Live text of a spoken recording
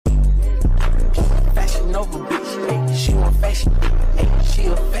taking over, bitch. Hey, she on fashion. Hey, she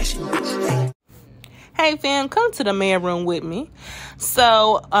a fashion bitch. Hey. Hey fam, come to the mailroom with me.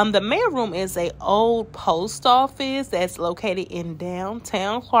 So the mailroom is a old post office that's located in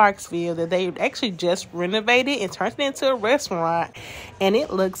downtown Clarksville that they actually just renovated and turned it into a restaurant, and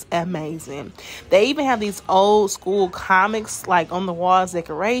it looks amazing. They even have these old school comics like on the walls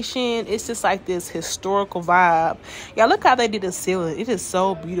decoration. It's just like this historical vibe. Y'all look how they did the ceiling. It is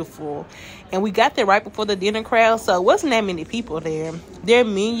so beautiful. And we got there right before the dinner crowd, so it wasn't that many people there. Their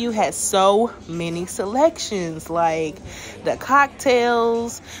menu had so many selections, like the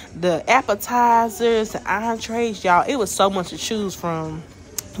cocktails, the appetizers, the entrees. Y'all, it was so much to choose from.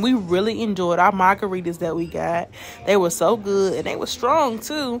 We really enjoyed our margaritas that we got. They were so good, and they were strong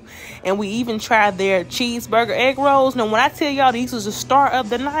too. And we even tried their cheeseburger egg rolls. Now, when I tell y'all these was the start of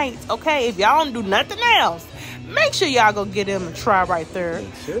the night, okay, if y'all don't do nothing else, make sure y'all go get them a try right there.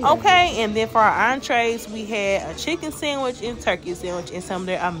 Okay, and then for our entrees, we had a chicken sandwich and turkey sandwich and some of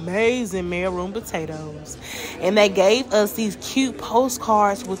their amazing mailroom potatoes. And they gave us these cute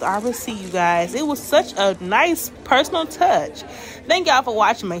postcards with our receipt, you guys. It was such a nice personal touch. Thank y'all for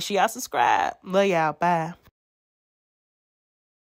watching. Make sure y'all subscribe. Love y'all. Bye.